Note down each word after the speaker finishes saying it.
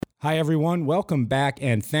Hi, everyone. Welcome back,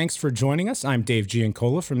 and thanks for joining us. I'm Dave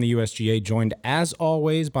Giancola from the USGA, joined as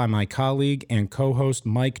always by my colleague and co-host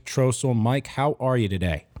Mike Trostel. Mike, how are you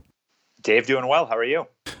today? Dave, doing well. How are you?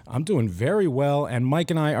 I'm doing very well, and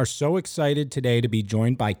Mike and I are so excited today to be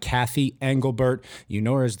joined by Cathy Engelbert. You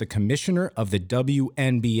know her as the commissioner of the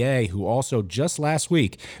WNBA, who also just last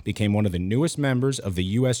week became one of the newest members of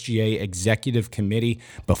the USGA Executive Committee.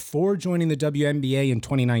 Before joining the WNBA in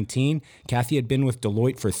 2019, Cathy had been with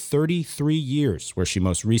Deloitte for 33 years, where she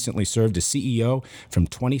most recently served as CEO from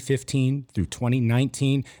 2015 through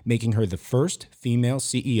 2019, making her the first female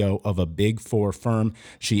CEO of a Big Four firm.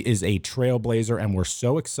 She is a trailblazer, and we're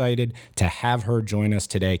so excited to have her join us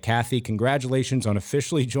today. Cathy, congratulations on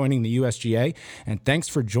officially joining the USGA, and thanks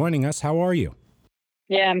for joining us. How are you?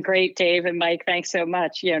 Yeah, I'm great, Dave and Mike. Thanks so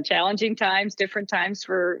much. Challenging times, different times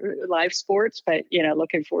for live sports, but,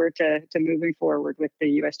 looking forward to moving forward with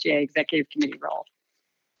the USGA Executive Committee role.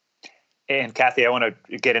 And Cathy, I want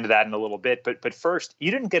to get into that in a little bit, but first,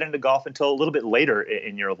 you didn't get into golf until a little bit later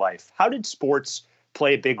in your life. How did sports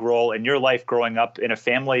play a big role in your life growing up in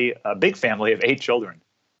a big family of 8 children?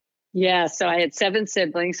 Yeah, so I had 7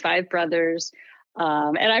 siblings, 5 brothers.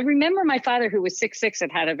 And I remember my father, who was 6'6" and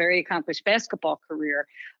had a very accomplished basketball career,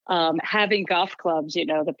 having golf clubs,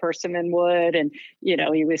 the Persimmon wood. And,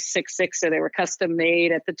 he was 6'6", so they were custom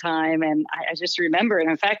made at the time. And I just remember, and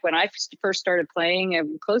in fact, when I first started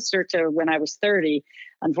playing, closer to when I was 30,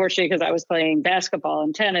 unfortunately, because I was playing basketball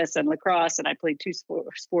and tennis and lacrosse, and I played 2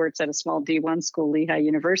 sports at a small D1 school, Lehigh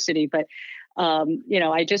University. But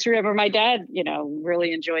I just remember my dad,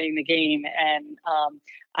 really enjoying the game.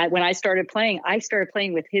 And when I started playing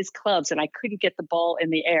with his clubs, and I couldn't get the ball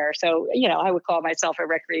in the air. So, I would call myself a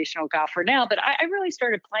recreational golfer now, but I really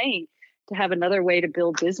started playing to have another way to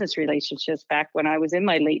build business relationships back when I was in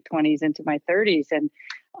my late 20s into my 30s. And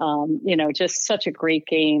just such a great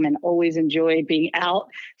game, and always enjoyed being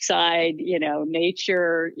outside,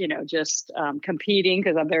 nature, just competing,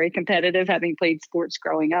 because I'm very competitive, having played sports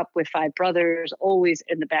growing up with 5 brothers, always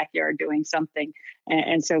in the backyard doing something.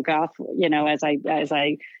 And so golf, as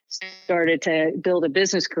I started to build a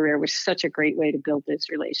business career, was such a great way to build these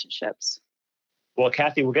relationships. Well,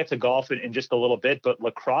 Cathy, we'll get to golf in just a little bit, but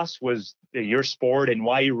lacrosse was your sport and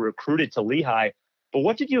why you were recruited to Lehigh. But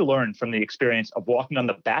what did you learn from the experience of walking on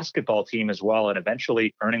the basketball team as well, and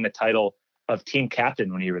eventually earning the title of team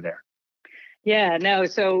captain when you were there? Yeah, no.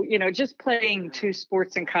 So, just playing 2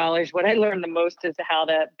 sports in college, what I learned the most is how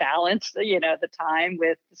to balance, the time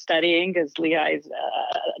with studying, because Lehigh's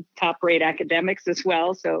top-rate academics as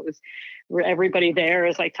well. So it was everybody there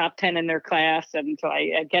is like top 10 in their class. And so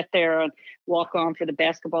I get there and walk on for the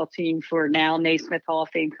basketball team for now Naismith Hall of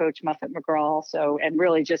Fame coach Muffet McGraw. So, and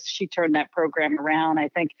really just, she turned that program around. I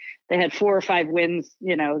think they had 4 or 5 wins,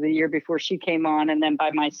 the year before she came on. And then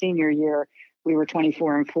by my senior year, we were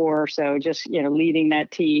 24-4. So just, leading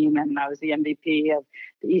that team. And I was the MVP of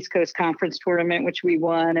the East Coast Conference tournament, which we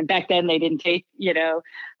won. And back then they didn't take,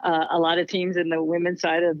 a lot of teams in the women's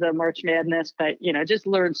side of the March Madness, but, just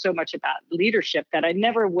learned so much about leadership that I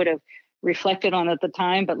never would have reflected on at the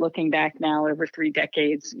time. But looking back now over 3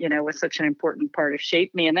 decades, was such an important part of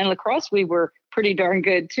shaped me. And then lacrosse, we were pretty darn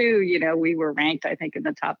good too. We were ranked, I think, in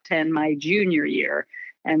the top 10 my junior year,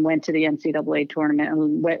 and went to the NCAA tournament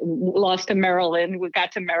and lost to Maryland. We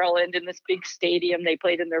got to Maryland in this big stadium. They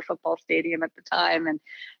played in their football stadium at the time, and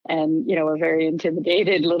a very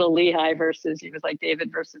intimidated little Lehigh versus, it was like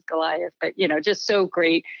David versus Goliath. But, just so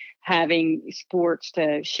great having sports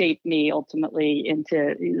to shape me ultimately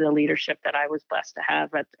into the leadership that I was blessed to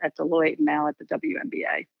have at Deloitte and now at the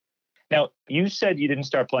WNBA. Now, you said you didn't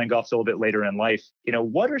start playing golf a little bit later in life.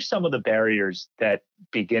 What are some of the barriers that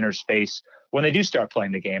beginners face when they do start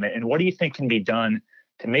playing the game? And what do you think can be done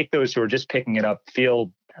to make those who are just picking it up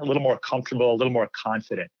feel a little more comfortable, a little more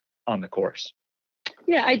confident on the course?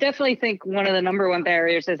 Yeah, I definitely think one of the number one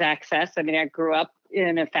barriers is access. I mean, I grew up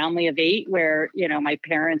in a family of 8 where, my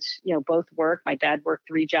parents, both worked. My dad worked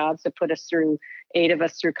 3 jobs to put us through, 8 of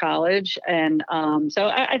us through college. And so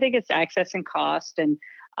I think it's access and cost. And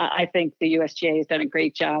I think the USGA has done a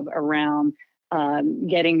great job around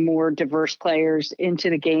getting more diverse players into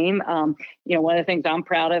the game. One of the things I'm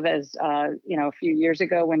proud of as, a few years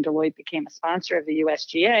ago when Deloitte became a sponsor of the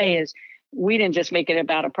USGA is, we didn't just make it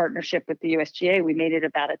about a partnership with the USGA. We made it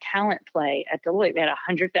about a talent play at Deloitte. We had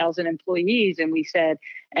 100,000 employees, and we said,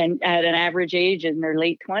 and at an average age in their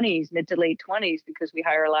late 20s, mid to late 20s, because we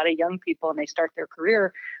hire a lot of young people and they start their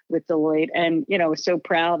career with Deloitte. And, so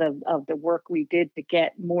proud of the work we did to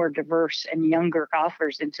get more diverse and younger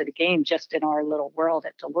golfers into the game just in our little world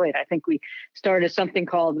at Deloitte. I think we started something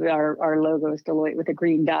called, our logo is Deloitte with a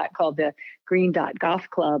green dot, called the Green Dot Golf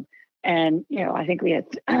Club. And, I think we had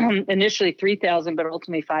initially 3,000, but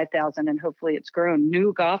ultimately 5,000. And hopefully it's grown.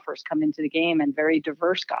 New golfers come into the game, and very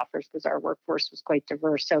diverse golfers, because our workforce was quite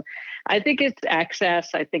diverse. So I think it's access.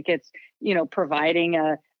 I think it's, providing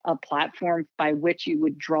a platform by which you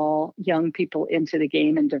would draw young people into the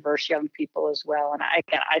game, and diverse young people as well. And I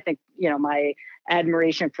think, my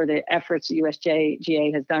admiration for the efforts the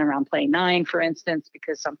USGA has done around Play 9, for instance,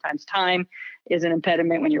 because sometimes time is an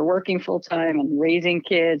impediment when you're working full time and raising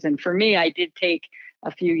kids. And for me, I did take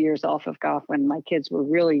a few years off of golf when my kids were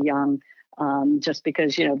really young, just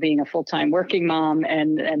because, being a full-time working mom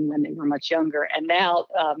and when they were much younger. And now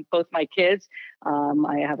both my kids,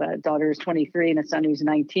 I have a daughter who's 23 and a son who's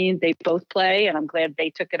 19. They both play, and I'm glad they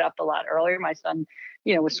took it up a lot earlier. My son,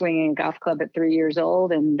 was swinging a golf club at 3 years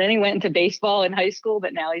old, and then he went into baseball in high school,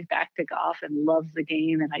 but now he's back to golf and loves the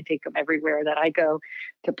game. And I take him everywhere that I go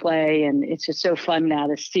to play. And it's just so fun now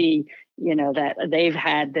to see, that they've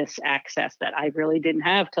had this access that I really didn't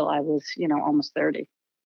have till I was, almost 30.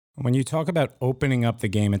 When you talk about opening up the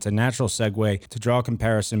game, it's a natural segue to draw a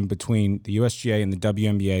comparison between the USGA and the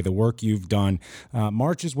WNBA, the work you've done.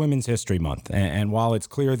 March is Women's History Month, and while it's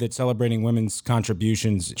clear that celebrating women's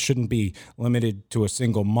contributions shouldn't be limited to a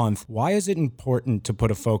single month, why is it important to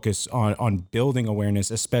put a focus on building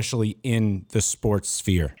awareness, especially in the sports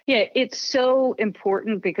sphere? Yeah, it's so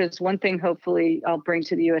important, because one thing hopefully I'll bring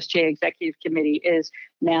to the USGA Executive Committee is,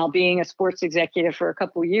 now being a sports executive for a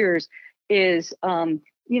couple of years, is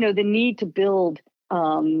the need to build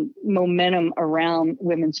momentum around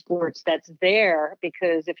women's sports that's there.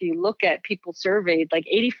 Because if you look at people surveyed, like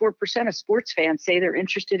 84% of sports fans say they're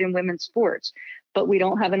interested in women's sports, but we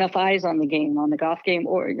don't have enough eyes on the game, on the golf game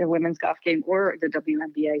or the women's golf game or the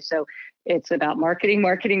WNBA. So it's about marketing.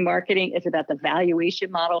 It's about the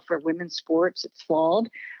valuation model for women's sports. It's flawed.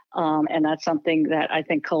 And that's something that I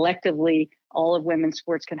think collectively all of women's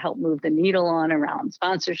sports can help move the needle on, around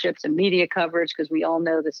sponsorships and media coverage, because we all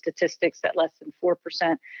know the statistics that less than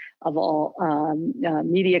 4% of all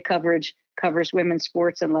media coverage covers women's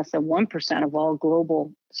sports, and less than 1% of all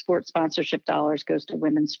global sports sponsorship dollars goes to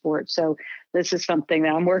women's sports. So this is something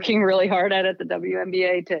that I'm working really hard at the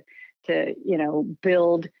WNBA to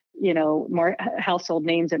build more household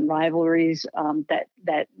names and rivalries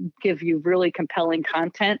that give you really compelling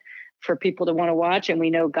content for people to want to watch. And we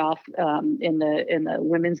know golf in the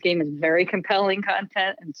women's game is very compelling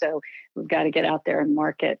content. And so we've got to get out there and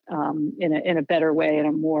market in a better way, in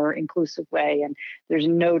a more inclusive way. And there's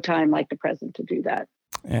no time like the present to do that.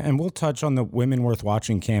 And we'll touch on the Women Worth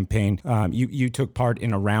Watching campaign. You took part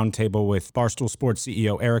in a roundtable with Barstool Sports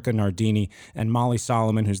CEO Erica Nardini and Molly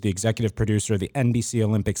Solomon, who's the executive producer of the NBC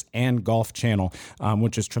Olympics and Golf Channel,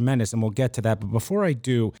 which is tremendous, and we'll get to that. But before I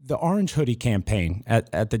do, the Orange Hoodie campaign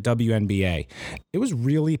at the WNBA, it was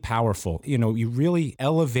really powerful. You really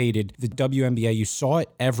elevated the WNBA. You saw it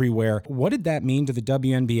everywhere. What did that mean to the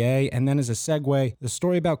WNBA? And then as a segue, the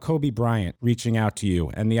story about Kobe Bryant reaching out to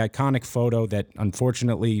you and the iconic photo that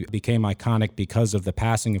unfortunately became iconic because of the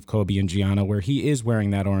passing of Kobe and Gianna, where he is wearing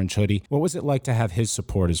that orange hoodie. What was it like to have his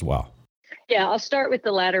support as well? Yeah, I'll start with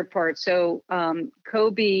the latter part. So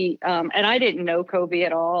Kobe, and I didn't know Kobe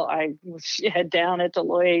at all. I was head down at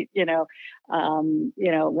Deloitte,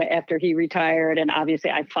 after he retired. And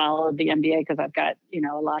obviously I followed the NBA because I've got,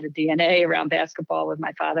 a lot of DNA around basketball, with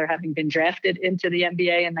my father having been drafted into the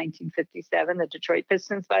NBA in 1957, the Detroit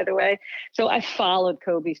Pistons, by the way. So I followed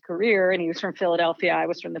Kobe's career, and he was from Philadelphia. I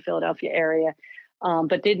was from the Philadelphia area.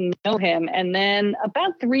 But didn't know him. And then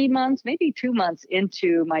about 3 months, maybe 2 months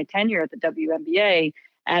into my tenure at the WNBA,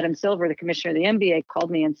 Adam Silver, the commissioner of the NBA,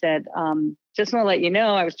 called me and said, just want to let you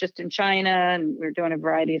know, I was just in China and we were doing a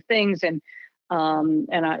variety of things. And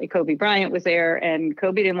Kobe Bryant was there, and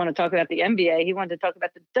Kobe didn't want to talk about the NBA. He wanted to talk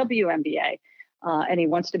about the WNBA. And he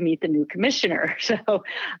wants to meet the new commissioner. So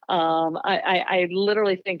I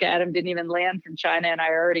literally think Adam didn't even land from China, and I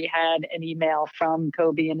already had an email from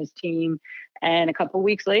Kobe and his team. And a couple of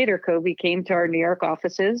weeks later, Kobe came to our New York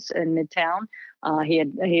offices in Midtown.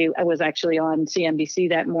 He was actually on CNBC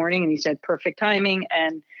that morning, and he said, perfect timing,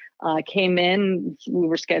 and came in. We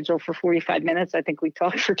were scheduled for 45 minutes. I think we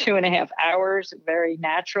talked for 2.5 hours, very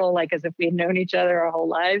natural, like as if we had known each other our whole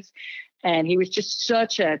lives. And he was just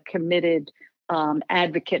such a committed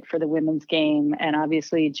advocate for the women's game. And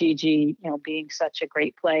obviously Gigi, being such a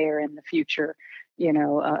great player in the future,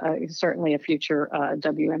 certainly a future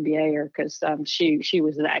WNBAer, because she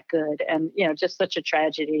was that good. And, just such a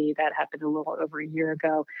tragedy that happened a little over a year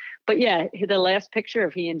ago. But yeah, the last picture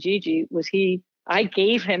of he and Gigi was I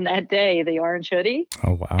gave him that day the orange hoodie.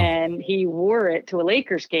 Oh, wow. And he wore it to a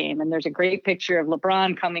Lakers game. And there's a great picture of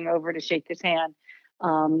LeBron coming over to shake his hand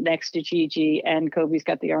next to Gigi, and Kobe's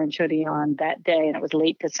got the orange hoodie on that day. And it was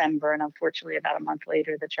late December. And unfortunately, about a month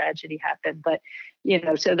later, the tragedy happened. But,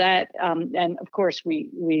 so that, and of course,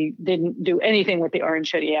 we didn't do anything with the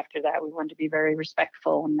orange hoodie after that. We wanted to be very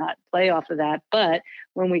respectful and not play off of that. But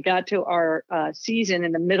when we got to our season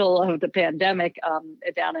in the middle of the pandemic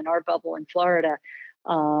down in our bubble in Florida,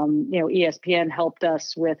 ESPN helped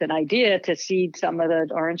us with an idea to seed some of the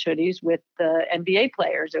orange hoodies with the NBA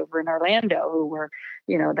players over in Orlando who were,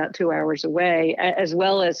 about 2 hours away, as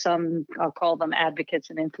well as some, I'll call them advocates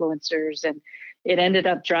and influencers. And it ended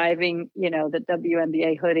up driving, the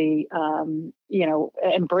WNBA hoodie,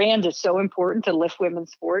 and brand is so important to lift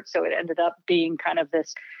women's sports. So it ended up being kind of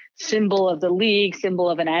this symbol of the league, symbol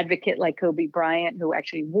of an advocate like Kobe Bryant, who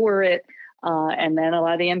actually wore it. And then a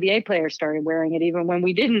lot of the NBA players started wearing it, even when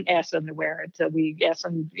we didn't ask them to wear it. So we asked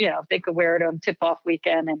them, if they could wear it on tip-off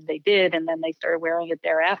weekend, and they did. And then they started wearing it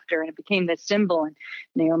thereafter, and it became this symbol. And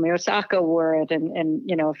Naomi Osaka wore it, and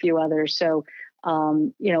a few others. So,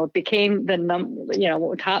 it became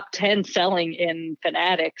the top 10 selling in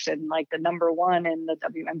Fanatics, and like the number one in the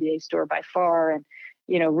WNBA store by far. And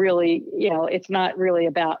really, it's not really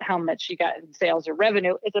about how much you got in sales or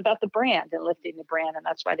revenue. It's about the brand and lifting the brand. And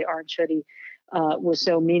that's why the orange hoodie was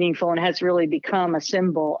so meaningful and has really become a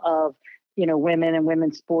symbol of, women and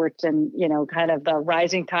women's sports, and, kind of the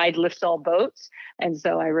rising tide lifts all boats. And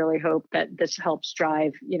so I really hope that this helps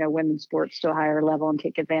drive, women's sports to a higher level and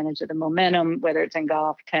take advantage of the momentum, whether it's in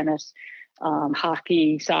golf, tennis,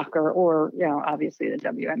 hockey, soccer, or, obviously the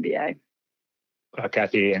WNBA.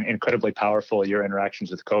 Cathy, and incredibly powerful, your interactions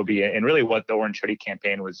with Kobe, and really what the Orange Hoodie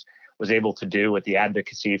campaign was able to do with the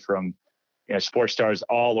advocacy from sports stars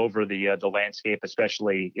all over the landscape,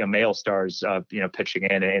 especially male stars, pitching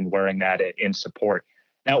in and wearing that in support.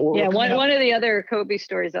 Now, one of the other Kobe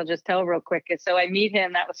stories I'll just tell real quick is, so I meet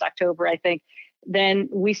him, that was October, I think. Then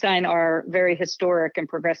we sign our very historic and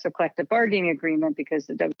progressive collective bargaining agreement, because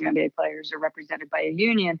the WNBA players are represented by a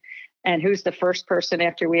union. And who's the first person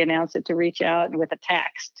after we announced it to reach out with a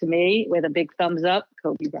text to me with a big thumbs up?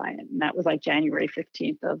 Kobe Bryant. And that was like January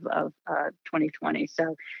 15th of 2020.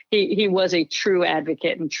 So he was a true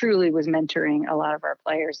advocate and truly was mentoring a lot of our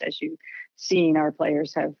players. As you've seen, our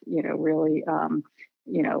players have, really,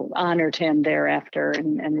 honored him thereafter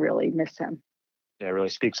and really miss him. Yeah, it really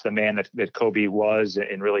speaks to the man that Kobe was,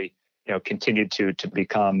 and really, continued to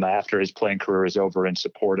become after his playing career is over, in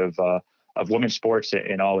support of women's sports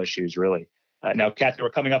in all issues, really. Now, Cathy,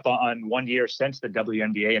 we're coming up on 1 year since the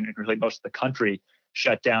WNBA and really most of the country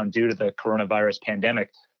shut down due to the coronavirus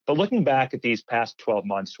pandemic. But looking back at these past 12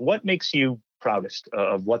 months, what makes you proudest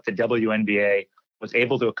of what the WNBA was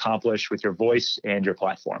able to accomplish with your voice and your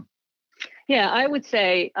platform? Yeah, I would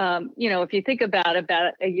say, if you think about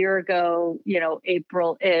a year ago,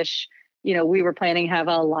 April-ish, we were planning to have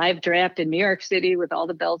a live draft in New York City with all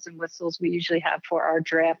the bells and whistles we usually have for our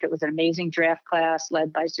draft. It was an amazing draft class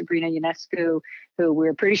led by Sabrina Ionescu, who we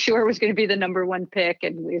were pretty sure was going to be the number one pick,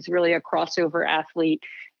 and is really a crossover athlete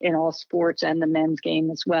in all sports and the men's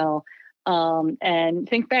game as well. And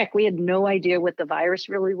think back, we had no idea what the virus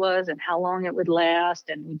really was and how long it would last.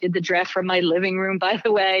 And we did the draft from my living room, by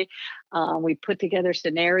the way. We put together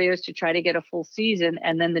scenarios to try to get a full season.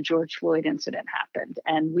 And then the George Floyd incident happened.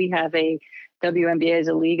 And we have WNBA is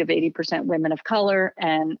a league of 80% women of color.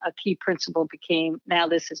 And a key principle became, now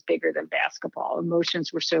this is bigger than basketball.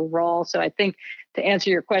 Emotions were so raw. So I think, to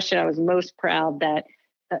answer your question, I was most proud that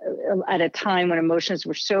at a time when emotions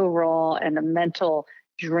were so raw and the mental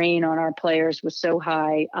drain on our players was so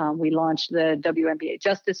high, we launched the WNBA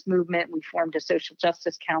Justice Movement. We formed a social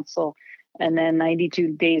justice council. And then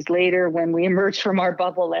 92 days later, when we emerged from our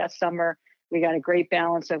bubble last summer, we got a great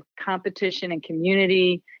balance of competition and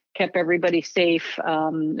community, kept everybody safe.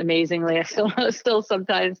 Amazingly, I still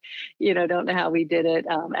sometimes, don't know how we did it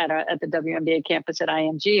at the WNBA campus at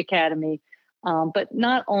IMG Academy. But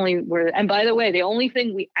not only and by the way, the only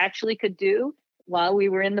thing we actually could do while we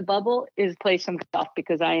were in the bubble is play some golf,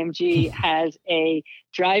 because IMG has a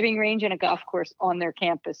driving range and a golf course on their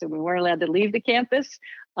campus, and we weren't allowed to leave the campus.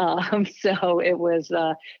 So it was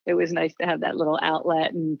nice to have that little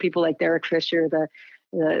outlet, and people like Derek Fisher, the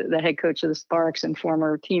the head coach of the Sparks and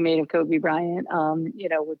former teammate of Kobe Bryant,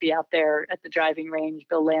 would be out there at the driving range,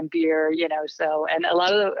 Bill Lambier, so, and a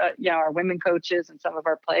lot of our women coaches and some of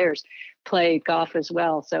our players play golf as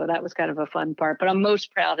well. So that was kind of a fun part, but I'm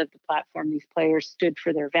most proud of the platform. These players stood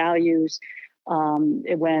for their values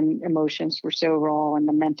when emotions were so raw, and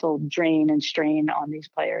the mental drain and strain on these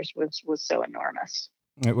players was so enormous.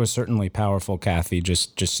 It was certainly powerful, Cathy,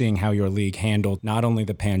 just seeing how your league handled not only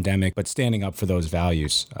the pandemic, but standing up for those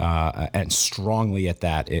values and strongly at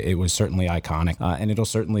that. It was certainly iconic, and it'll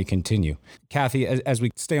certainly continue. Cathy, as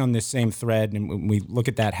we stay on this same thread and we look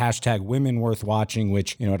at that hashtag Women Worth Watching,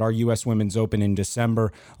 which, at our U.S. Women's Open in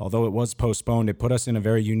December, although it was postponed, it put us in a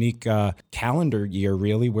very unique calendar year,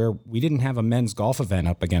 really, where we didn't have a men's golf event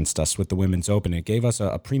up against us with the Women's Open. It gave us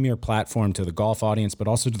a premier platform to the golf audience, but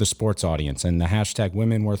also to the sports audience. And the hashtag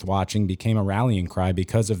Women Worth Watching became a rallying cry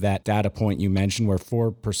because of that data point you mentioned, where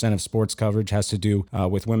 4% of sports coverage has to do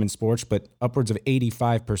with women's sports, but upwards of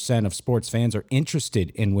 85% of sports fans are interested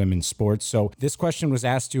in women's sports. So this question was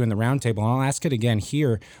asked you in the roundtable, and I'll ask it again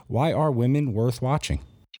here. Why are women worth watching?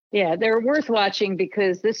 Yeah, they're worth watching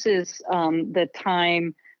because this is the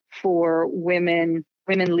time for women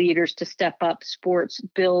leaders to step up. Sports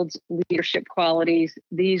builds leadership qualities.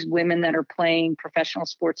 These women that are playing professional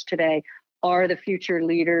sports today are the future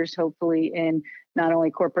leaders, hopefully, in not only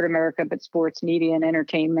corporate America, but sports, media, and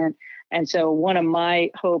entertainment. And so one of my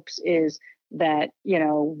hopes is that,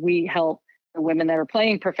 we help the women that are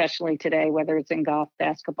playing professionally today, whether it's in golf,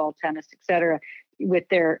 basketball, tennis, et cetera, with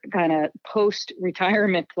their kind of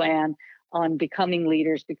post-retirement plan on becoming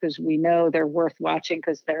leaders, because we know they're worth watching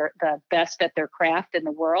because they're the best at their craft in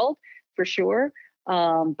the world, for sure.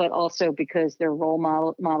 But also because they're role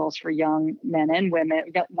models for young men and women,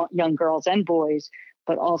 young girls and boys,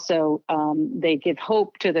 but also they give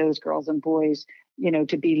hope to those girls and boys,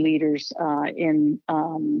 to be leaders in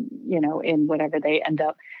whatever they end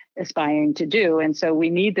up aspiring to do. And so we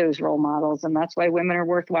need those role models, and that's why women are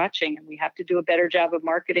worth watching. And we have to do a better job of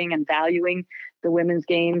marketing and valuing the women's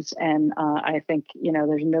games. And I think,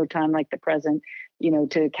 there's no time like the present,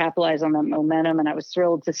 to capitalize on that momentum. And I was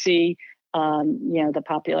thrilled to see the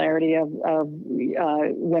popularity of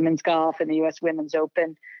women's golf and the U.S. Women's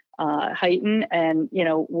Open heighten. And,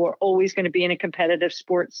 we're always going to be in a competitive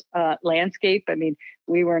sports landscape. I mean,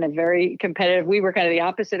 we were in a very competitive, we were kind of the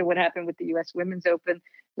opposite of what happened with the U.S. Women's Open.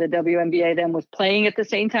 The WNBA then was playing at the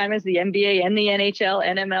same time as the NBA and the NHL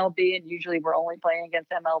and MLB, and usually we're only playing against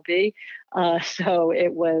MLB. So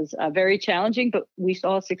it was very challenging, but we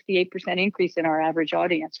saw a 68% increase in our average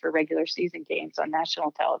audience for regular season games on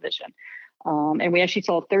national television. And we actually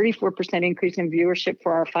saw a 34% increase in viewership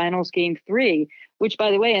for our finals game 3, which,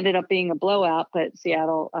 by the way, ended up being a blowout, but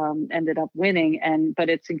Seattle ended up winning. But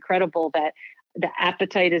it's incredible that the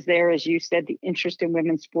appetite is there. As you said, the interest in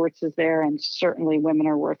women's sports is there, and certainly women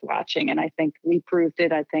are worth watching. And I think we proved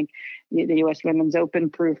it. I think the U.S. Women's Open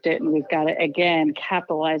proved it. And we've got to, again,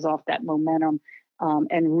 capitalize off that momentum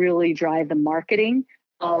and really drive the marketing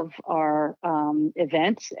of our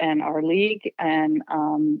events and our league and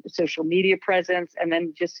social media presence, and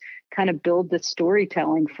then just kind of build the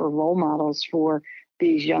storytelling for role models for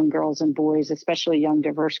these young girls and boys, especially young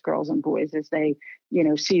diverse girls and boys, as they,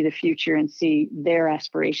 see the future and see their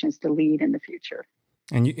aspirations to lead in the future.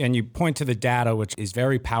 And you point to the data, which is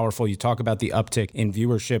very powerful. You talk about the uptick in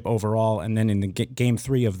viewership overall, and then in the game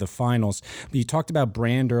 3 of the finals. But you talked about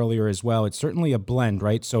brand earlier as well. It's certainly a blend,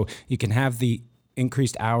 right? So you can have the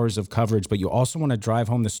increased hours of coverage, but you also want to drive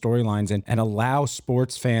home the storylines and allow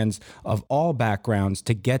sports fans of all backgrounds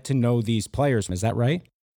to get to know these players. Is that right?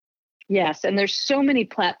 Yes, and there's so many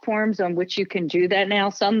platforms on which you can do that now,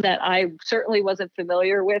 some that I certainly wasn't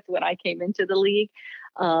familiar with when I came into the league,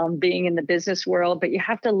 being in the business world, but you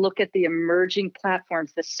have to look at the emerging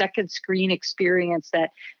platforms, the second screen experience that,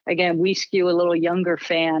 again, we skew a little younger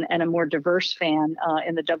fan and a more diverse fan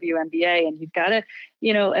in the WNBA, and you've got to,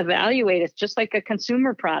 evaluate it just like a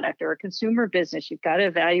consumer product or a consumer business. You've got to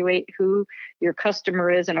evaluate who your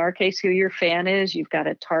customer is, in our case, who your fan is. You've got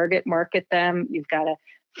to target market them. You've got to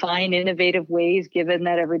find innovative ways, given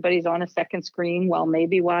that everybody's on a second screen while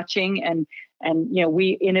maybe watching. And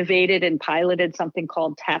we innovated and piloted something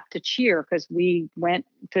called Tap to Cheer, because we went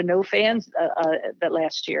to no fans that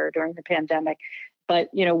last year during the pandemic. But,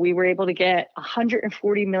 we were able to get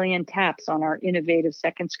 140 million taps on our innovative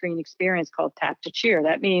second screen experience called Tap to Cheer.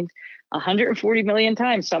 That means 140 million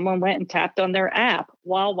times someone went and tapped on their app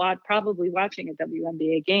while probably watching a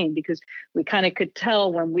WNBA game, because we kind of could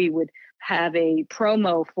tell when we would have a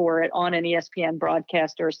promo for it on an ESPN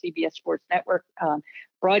broadcast or a CBS Sports Network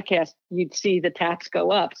broadcast, you'd see the taps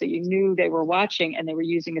go up. So you knew they were watching and they were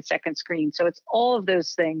using a second screen. So it's all of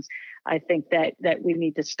those things I think that we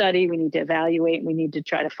need to study, we need to evaluate, and we need to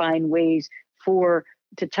try to find ways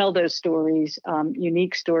to tell those stories,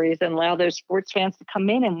 unique stories, and allow those sports fans to come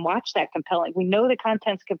in and watch that compelling. We know the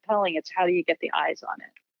content's compelling. It's how do you get the eyes on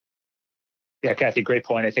it? Yeah, Cathy, great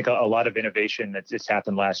point. I think a lot of innovation that's just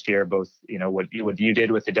happened last year, both, what you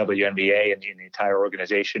did with the WNBA and the entire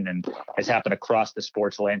organization, and has happened across the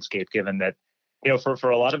sports landscape, given that,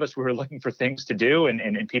 for a lot of us, we were looking for things to do,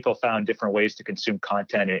 and people found different ways to consume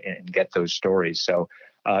content and get those stories. So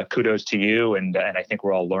kudos to you. And I think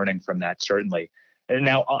we're all learning from that, certainly. And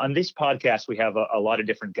now on this podcast, we have a lot of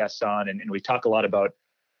different guests on, and we talk a lot about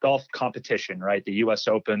golf competition, right? The US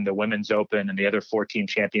Open, the Women's Open, and the other 14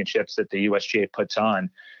 championships that the USGA puts on.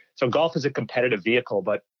 So golf is a competitive vehicle,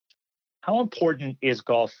 but how important is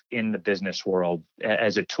golf in the business world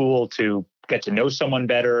as a tool to get to know someone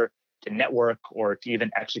better, to network, or to even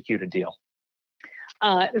execute a deal?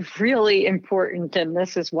 Really important. And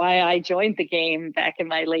this is why I joined the game back in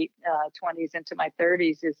my late 20s into my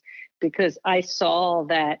 30s, is because I saw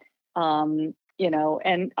that,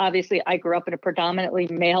 and obviously I grew up in a predominantly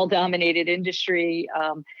male dominated industry.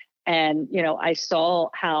 And I saw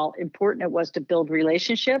how important it was to build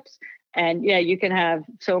relationships. And yeah, you can have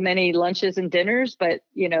so many lunches and dinners, but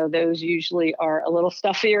those usually are a little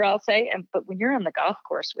stuffier, I'll say. But when you're on the golf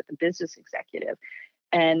course with a business executive,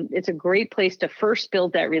 and it's a great place to first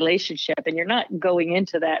build that relationship. And you're not going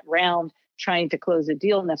into that round trying to close a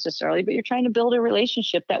deal necessarily, but you're trying to build a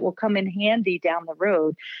relationship that will come in handy down the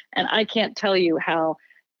road. And I can't tell you how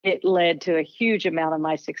it led to a huge amount of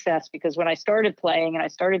my success, because when I started playing and I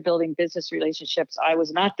started building business relationships, I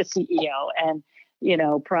was not the CEO. And,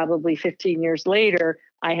 probably 15 years later,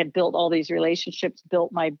 I had built all these relationships,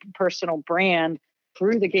 built my personal brand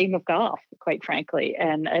through the game of golf, quite frankly,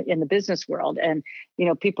 and in the business world. And,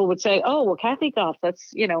 people would say, oh, well, Cathy golf,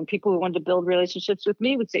 that's, people who wanted to build relationships with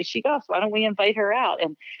me would say, she golfs, why don't we invite her out?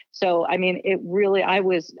 And so, it really, I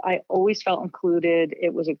always felt included.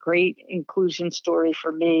 It was a great inclusion story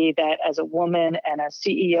for me, that as a woman and a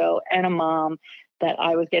CEO and a mom, that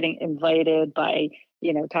I was getting invited by,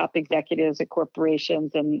 top executives at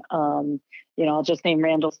corporations. And, I'll just name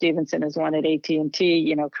Randall Stevenson as one at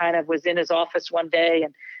AT&T, kind of was in his office one day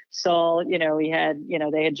and saw, he had,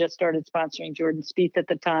 they had just started sponsoring Jordan Spieth at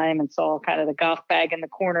the time, and saw kind of the golf bag in the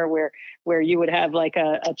corner where you would have like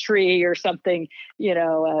a tree or something,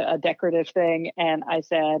 a decorative thing. And I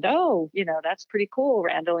said, oh, that's pretty cool,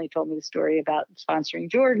 Randall. And he told me the story about sponsoring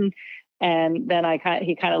Jordan. And then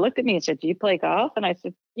he kind of looked at me and said, do you play golf? And I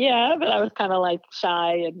said, yeah, but I was kind of like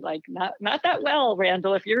shy and like, not that well,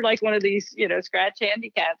 Randall, if you're like one of these, scratch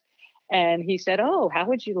handicaps. And he said, oh, how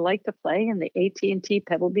would you like to play in the AT&T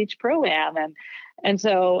Pebble Beach Pro-Am? And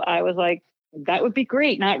so I was like, that would be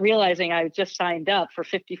great, not realizing I just signed up for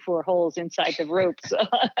 54 holes inside the ropes.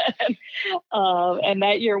 And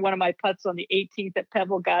that year, one of my putts on the 18th at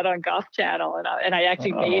Pebble got on Golf Channel, and I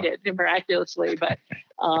actually made it miraculously. But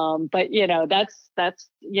that's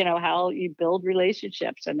how you build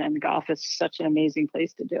relationships, and then golf is such an amazing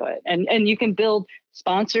place to do it. And you can build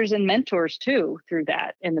sponsors and mentors too through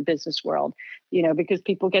that in the business world, because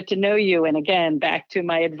people get to know you. And again, back to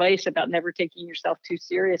my advice about never taking yourself too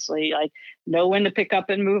seriously, like know when to pick up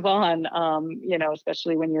and move on,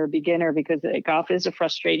 especially when you're a beginner, because golf is a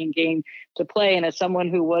frustrating game to play. And as someone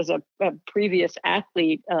who was a previous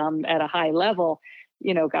athlete at a high level,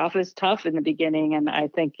 golf is tough in the beginning. And I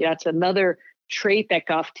think that's another trait that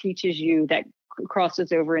golf teaches you that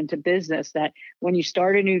crosses over into business, that when you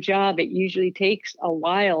start a new job, it usually takes a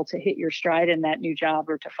while to hit your stride in that new job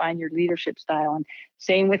or to find your leadership style. And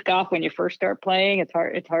same with golf, when you first start playing, it's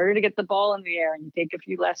harder to get the ball in the air, and you take a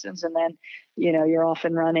few lessons, and then, you're off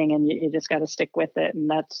and running, and you just got to stick with it. And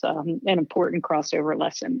that's an important crossover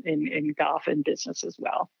lesson in golf and business as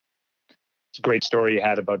well. It's a great story you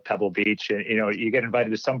had about Pebble Beach. You get invited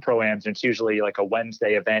to some pro-ams, and it's usually like a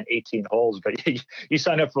Wednesday event, 18 holes, but you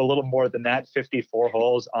sign up for a little more than that, 54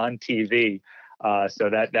 holes on TV. So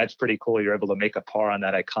that's pretty cool. You're able to make a par on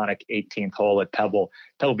that iconic 18th hole at Pebble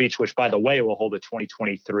Beach, which, by the way, will hold the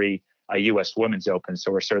 2023 U.S. Women's Open.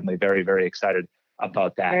 So we're certainly very, very excited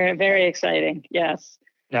about that. Very, very exciting. Yes.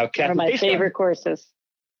 Now, Cathy, one of my favorite courses.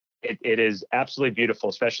 It is absolutely beautiful,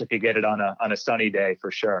 especially if you get it on a sunny day,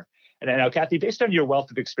 for sure. And now, Cathy, based on your wealth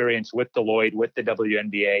of experience with Deloitte, with the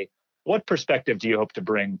WNBA, what perspective do you hope to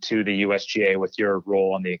bring to the USGA with your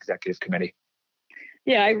role on the executive committee?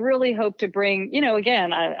 Yeah, I really hope to bring,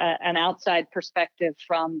 again, an outside perspective,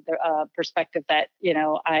 from the perspective that,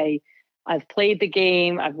 I've played the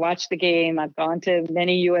game, I've watched the game, I've gone to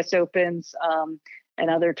many U.S. Opens, and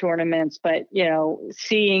other tournaments, but,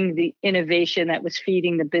 seeing the innovation that was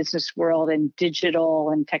feeding the business world and digital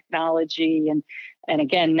and technology. And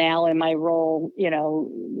again, now in my role,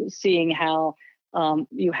 seeing how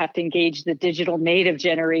you have to engage the digital native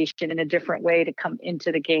generation in a different way to come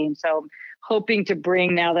into the game. So I'm hoping to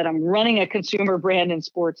bring, now that I'm running a consumer brand in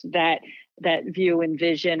sports, that view and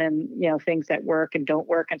vision and, things that work and don't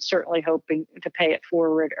work, and certainly hoping to pay it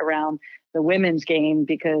forward around the women's game,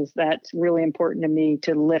 because that's really important to me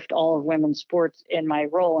to lift all of women's sports in my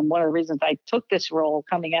role. And one of the reasons I took this role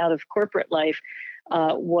coming out of corporate life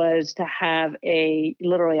was to have I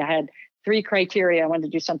had 3 criteria. I wanted to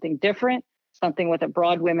do something different, something with a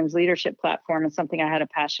broad women's leadership platform, and something I had a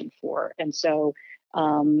passion for. And so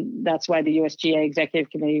that's why the USGA Executive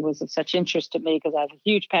Committee was of such interest to me, because I have a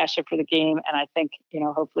huge passion for the game. And I think,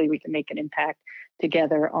 hopefully we can make an impact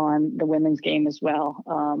together on the women's game as well,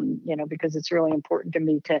 because it's really important to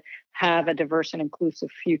me to have a diverse and inclusive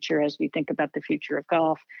future as we think about the future of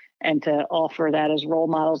golf, and to offer that as role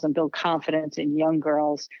models and build confidence in young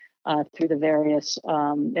girls through the various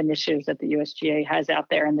initiatives that the USGA has out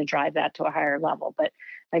there, and to drive that to a higher level. But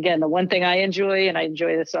again, the one thing I enjoy, and I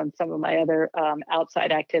enjoy this on some of my other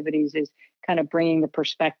outside activities, is kind of bringing the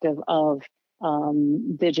perspective of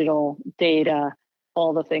digital data,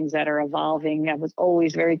 all the things that are evolving. I was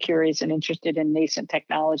always very curious and interested in nascent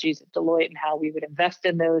technologies at Deloitte and how we would invest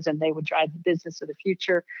in those, and they would drive the business of the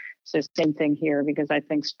future. So same thing here, because I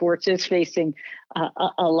think sports is facing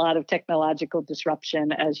a lot of technological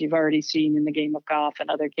disruption, as you've already seen in the game of golf and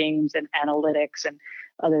other games, and analytics and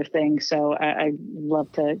other things. So I love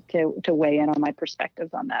to weigh in on my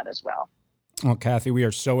perspectives on that as well. Well, Cathy, we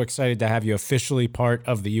are so excited to have you officially part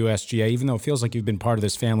of the USGA, even though it feels like you've been part of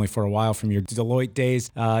this family for a while from your Deloitte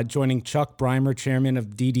days, joining Chuck Breimer, chairman of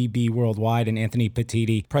DDB Worldwide, and Anthony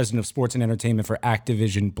Petiti, president of sports and entertainment for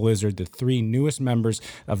Activision Blizzard, the 3 newest members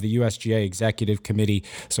of the USGA Executive Committee.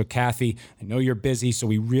 So, Cathy, I know you're busy, so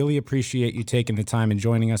we really appreciate you taking the time and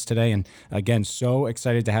joining us today. And again, so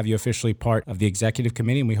excited to have you officially part of the Executive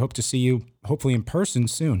Committee, and we hope to see you hopefully in person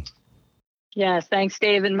soon. Yes, thanks,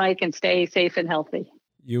 Dave and Mike, and stay safe and healthy.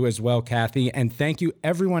 You as well, Cathy. And thank you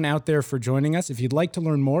everyone out there for joining us. If you'd like to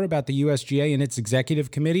learn more about the USGA and its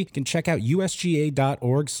executive committee, you can check out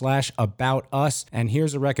usga.org/aboutus. And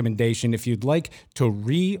here's a recommendation. If you'd like to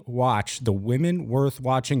re-watch the Women Worth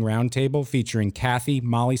Watching Roundtable featuring Cathy,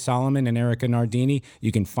 Molly Solomon, and Erica Nardini,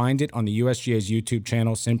 you can find it on the USGA's YouTube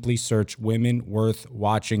channel. Simply search Women Worth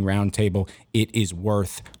Watching Roundtable. It is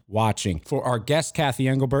worth watching. For our guest, Cathy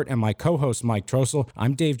Engelbert, and my co-host, Mike Trostel,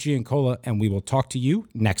 I'm Dave Giancola, and we will talk to you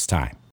next time.